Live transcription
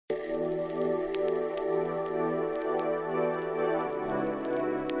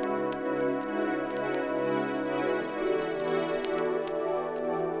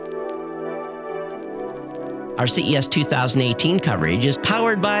Our CES 2018 coverage is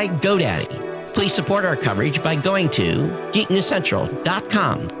powered by GoDaddy. Please support our coverage by going to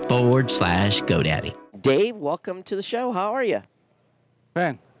geeknewscentral.com/GoDaddy. Dave, welcome to the show. How are you?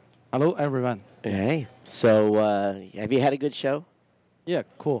 Ben, hello everyone. Hey, so have you had a good show? Yeah,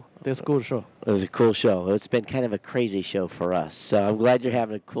 cool. This is a good show. It was a cool show. It's been kind of a crazy show for us, so I'm glad you're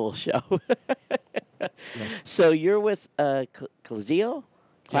having a cool show. Yes. So you're with Clazio?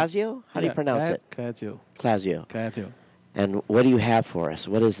 Clazio? How do you pronounce it? Clazio. Clazio. Clazio. And what do you have for us?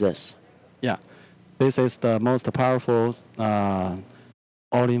 What is this? Yeah, this is the most powerful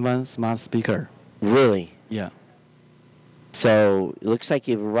all-in-one smart speaker. Really? Yeah. So it looks like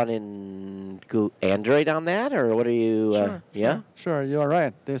you're running Android on that, or what are you? Sure. Yeah. Sure, you are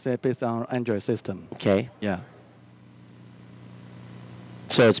right. This is based on Android system. Okay. Yeah.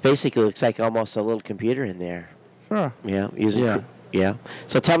 So it's basically looks like almost a little computer in there. Sure. Yeah. Yeah.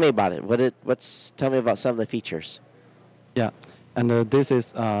 So tell me about it. Tell me about some of the features. Yeah, and this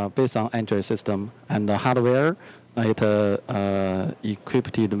is based on Android system, and the hardware it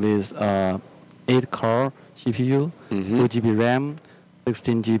equipped with 8-core CPU, 2 GB RAM,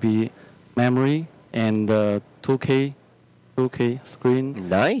 16 GB memory, and 2K screen.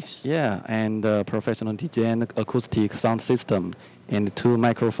 Nice. Yeah, and professional design acoustic sound system, and 2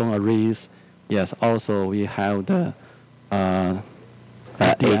 microphone arrays. Yes, also we have the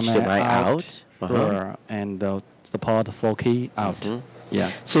HDMI out. Sure, and support 4K out.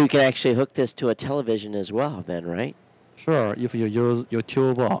 Yeah. So you can actually hook this to a television as well then, right? Sure, if you use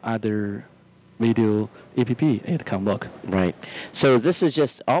YouTube or other video app, it can work. Right. So this is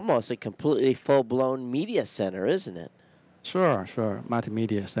just almost a completely full-blown media center, isn't it? Sure.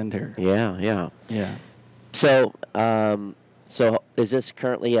 Multimedia center. Yeah. So, so is this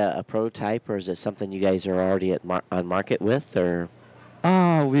currently a prototype, or is it something you guys are already on market with, or?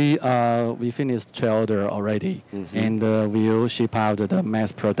 We finished trial order already, and we'll ship out the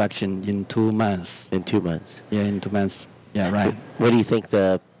mass production in 2 months. In 2 months? Yeah, in 2 months. Yeah, right. What do you think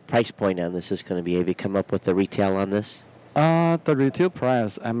the price point on this is going to be? Have you come up with the retail on this? The retail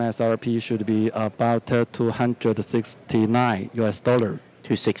price, MSRP, should be about $269 US.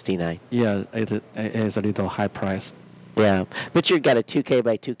 $269. Yeah, it is a little high price. Yeah, but you've got a 2K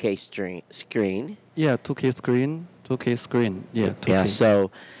by 2K screen. Yeah, 2K screen. 2K screen, yeah. 2K. Yeah,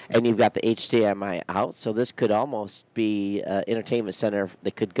 so, and you've got the HDMI out, so this could almost be an entertainment center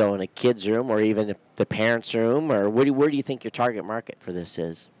that could go in a kid's room or even the parents' room, or where do you think your target market for this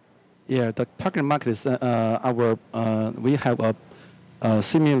is? Yeah, the target market is we have a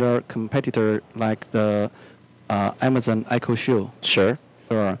similar competitor like the Amazon Echo Show. Sure.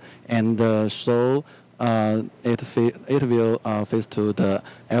 And so it will face to the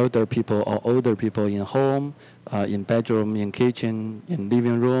elder people or older people in home, in bedroom, in kitchen, in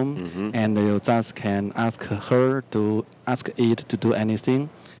living room, and you just can ask it to do anything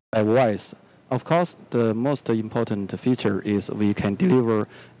by voice. Of course, the most important feature is we can deliver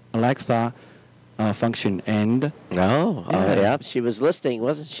Alexa function and yeah, she was listening,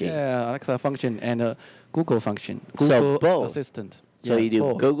 wasn't she? Yeah, Alexa function and Google function. Google both. Assistant. So you do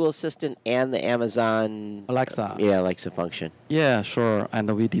both. Google Assistant and the Amazon Alexa. Alexa function. Yeah, sure. And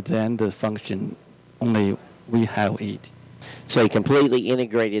we designed the function only we have it. So you completely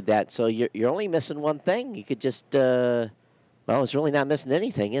integrated that. So you're only missing one thing. You could just it's really not missing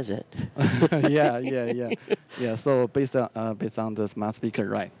anything, is it? Yeah. So based on the smart speaker,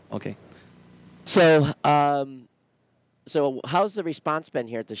 right? Okay. So So how's the response been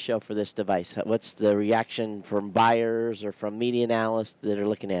here at the show for this device? What's the reaction from buyers or from media analysts that are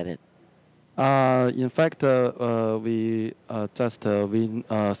looking at it? In fact, we just win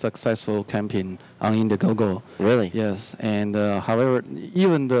a successful campaign on Indiegogo. Really? Yes. And however,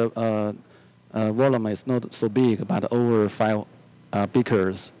 even the volume is not so big, but over 5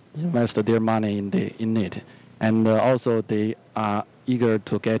 backers invest their money in it, and also they are eager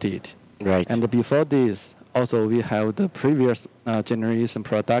to get it. Right. And before this, also we have the previous generation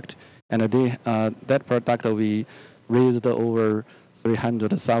product, and that product we raised over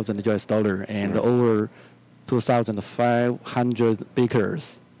 $300,000 and over 2,500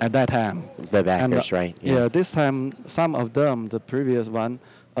 backers at that time. The backers, right? Yeah. This time some of them, the previous one,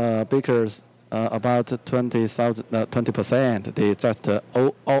 backers about 20%. They just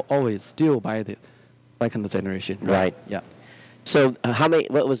always still buy the second generation. Right. Yeah. So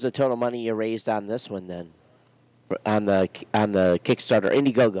what was the total money you raised on this one then? On the Kickstarter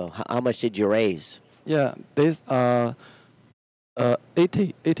Indiegogo, how much did you raise? Yeah, this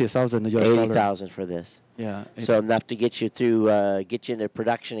 80,000 US dollar. 80,000 for this. Yeah. So enough to get you through, get you into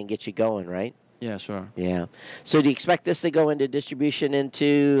production and get you going, right? Yeah, sure. Yeah. So do you expect this to go into distribution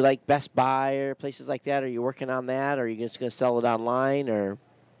into like Best Buy or places like that? Are you working on that? Or are you just going to sell it online or?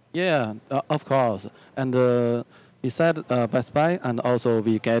 Yeah, of course. And beside Best Buy, and also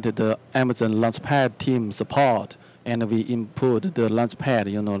we get the Amazon Launchpad team support, and we input the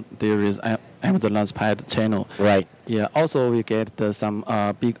Launchpad. You know, there is Amazon Launchpad channel. Right. Yeah. Also, we get some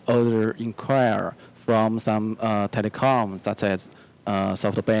big order inquiry from some telecom, such as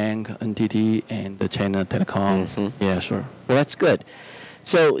SoftBank, NTT, and the China Telecom. Mm-hmm. Yeah, sure. Well, that's good.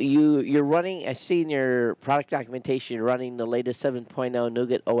 So you're running, I see in your product documentation, you're running the latest 7.0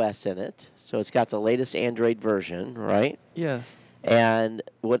 Nougat OS in it. So it's got the latest Android version, right? Yes. And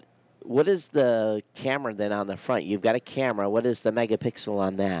what is the camera then on the front? You've got a camera. What is the megapixel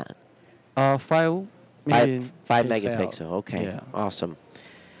on that? 5 megapixel. Okay. Yeah. Awesome.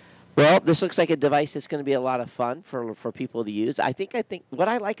 Well, this looks like a device that's going to be a lot of fun for people to use. I think what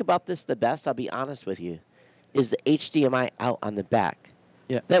I like about this the best, I'll be honest with you, is the HDMI out on the back.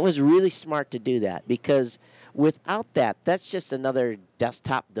 Yeah. That was really smart to do that because without that, that's just another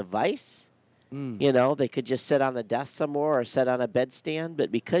desktop device. You know, they could just sit on the desk somewhere or sit on a bedstand.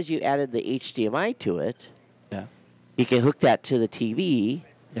 But because you added the HDMI to it, Yeah. you can hook that to the TV,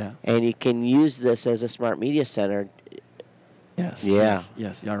 Yeah. and you can use this as a smart media center. Yes. Yeah.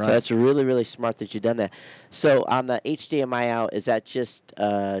 Yes, you're right. So that's really, really smart that you've done that. So on the HDMI out, is that just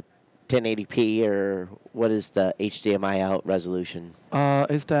 1080p or what is the HDMI out resolution?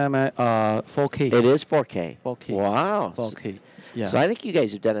 HDMI 4K. It is 4K. 4K. Wow. 4K. Yeah. So I think you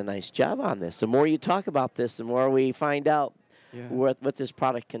guys have done a nice job on this. The more you talk about this, the more we find out Yeah. what this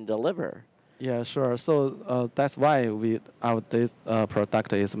product can deliver. Yeah, sure. So that's why this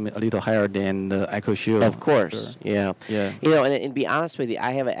product is a little higher than the Echo Show. Of course, Sure. yeah. Yeah. You know, and be honest with you,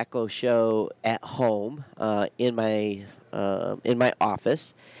 I have an Echo Show at home in my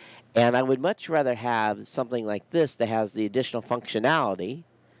office, and I would much rather have something like this that has the additional functionality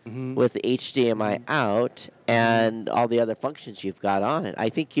with the HDMI out and all the other functions you've got on it. I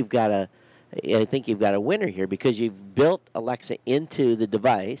think you've got a winner here because you've built Alexa into the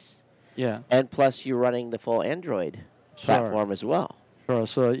device. Yeah. And plus, you're running the full Android platform as well. Sure.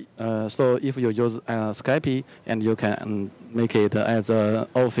 So if you use Skype, and you can make it as an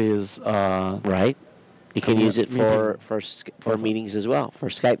office. Right. You can use it meeting. for meetings as well, for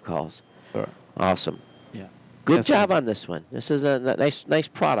Skype calls. Sure. Awesome. Yeah. Good Yes, job on this one. This is a nice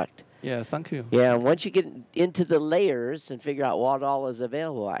product. Yeah. Thank you. Yeah, and once you get into the layers and figure out what all is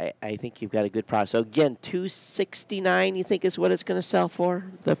available, I think you've got a good product. So again, $269 you think is what it's going to sell for,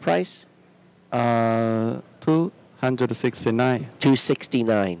 the price? 269.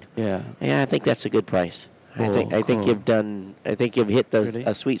 $269. Yeah. Yeah, I think that's a good price. I Cool, think cool. you've hit Really?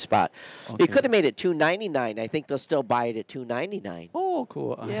 a sweet spot. Okay. You could have made it $299. I think they'll still buy it at $299. Oh,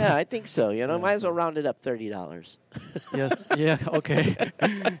 cool. Yeah, I think so. You know, might as well round it up $30. Yes. Yeah. Okay.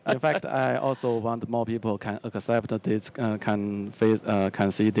 In fact, I also want more people can accept this, can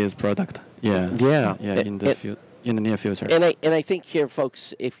see this product. Yeah. Yeah. Yeah. In the near future. And I think here,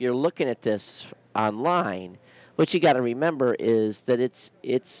 folks, if you're looking at this online, what you got to remember is that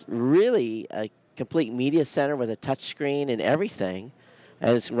it's really a complete media center with a touch screen and everything,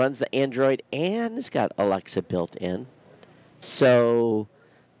 and it runs the Android and it's got Alexa built in. So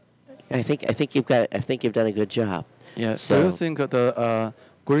I think you've done a good job. Yeah. So, Do you think the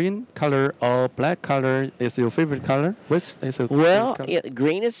green color or black color is your favorite color? Which is your well, favorite color?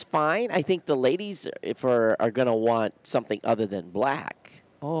 green is fine. I think the ladies are going to want something other than black.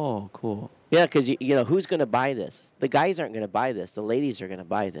 Oh, cool. Yeah, because you know who's going to buy this? The guys aren't going to buy this. The ladies are going to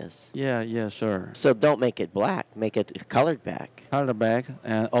buy this. Yeah. Yeah. Sure. So don't make it black. Make it colored back. Color back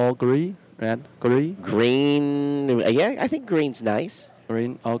and all green, red, green, Green. Yeah, I think green's nice.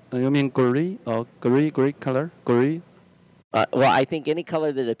 green. Or you mean green or green color? Green. Well, I think any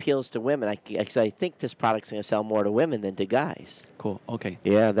color that appeals to women. I think this product's going to sell more to women than to guys. Cool. Okay.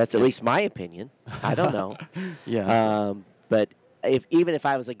 Yeah, that's at least my opinion. I don't know. Yeah. But even if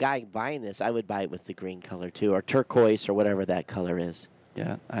I was a guy buying this, I would buy it with the green color too, or turquoise, or whatever that color is.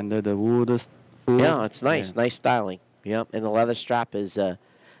 Yeah. And the wood. Food. Yeah, it's nice. Yeah. Nice styling. Yep. And the leather strap is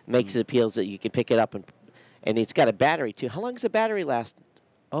makes it appeals that you can pick it up and it's got a battery too. How long does the battery last?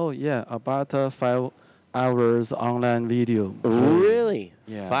 Oh yeah, about 5 hours online video. Really?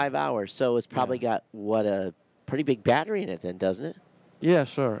 Yeah. 5 hours. So it's probably got a pretty big battery in it then, doesn't it? Yeah,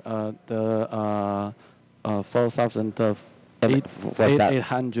 sure. The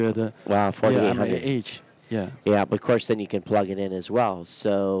 4,800. Wow, 4,800. mAh. Yeah. Yeah, but of course then you can plug it in as well.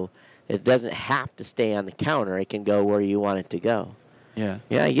 So It doesn't have to stay on the counter. It can go where you want it to go. Yeah.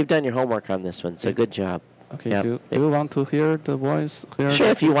 Yeah, you've done your homework on this one, so good job. Okay. Yep. Do you want to hear the voice? Sure,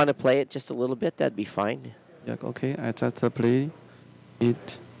 if you want to play it just a little bit, that'd be fine. Yeah. Okay. I just play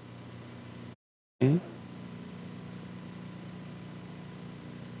it. Okay.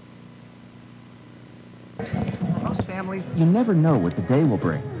 For most families, you never know what the day will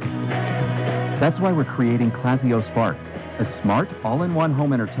bring. That's why we're creating Classio Spark, a smart, all-in-one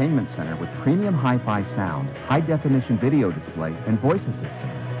home entertainment center with premium hi-fi sound, high-definition video display, and voice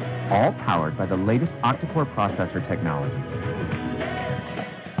assistance, all powered by the latest octa-core processor technology.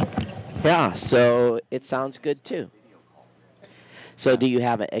 Yeah, so it sounds good too. So do you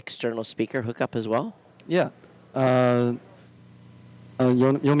have an external speaker hookup as well? Yeah. You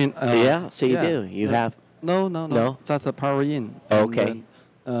mean? Yeah, so you do. You have. No. No? That's a power in. Okay.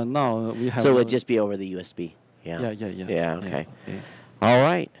 And, now we have. So it would just be over the USB. Yeah. Yeah. Yeah, okay. Yeah. All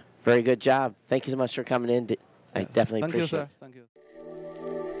right. Very good job. Thank you so much for coming in. I definitely Thank appreciate you, it. sir. Thank you.